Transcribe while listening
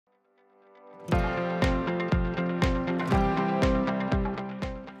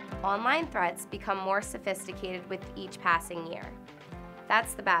online threats become more sophisticated with each passing year.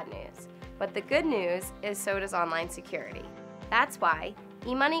 That's the bad news. But the good news is so does online security. That's why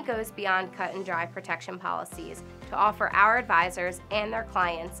eMoney goes beyond cut and dry protection policies to offer our advisors and their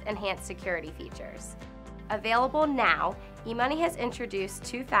clients enhanced security features. Available now, eMoney has introduced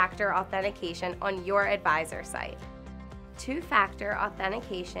two-factor authentication on your advisor site. Two-factor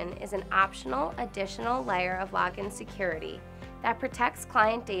authentication is an optional additional layer of login security that protects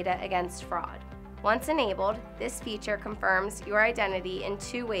client data against fraud. Once enabled, this feature confirms your identity in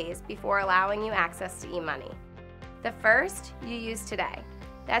two ways before allowing you access to eMoney. The first you use today.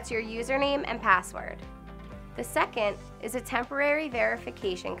 That's your username and password. The second is a temporary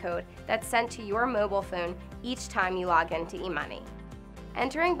verification code that's sent to your mobile phone each time you log into eMoney.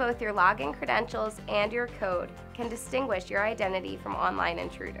 Entering both your login credentials and your code can distinguish your identity from online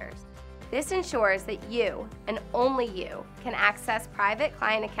intruders. This ensures that you, and only you, can access private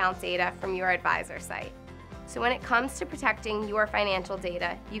client account data from your advisor site. So when it comes to protecting your financial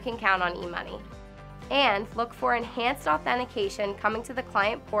data, you can count on eMoney. And look for enhanced authentication coming to the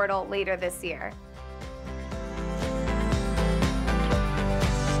client portal later this year.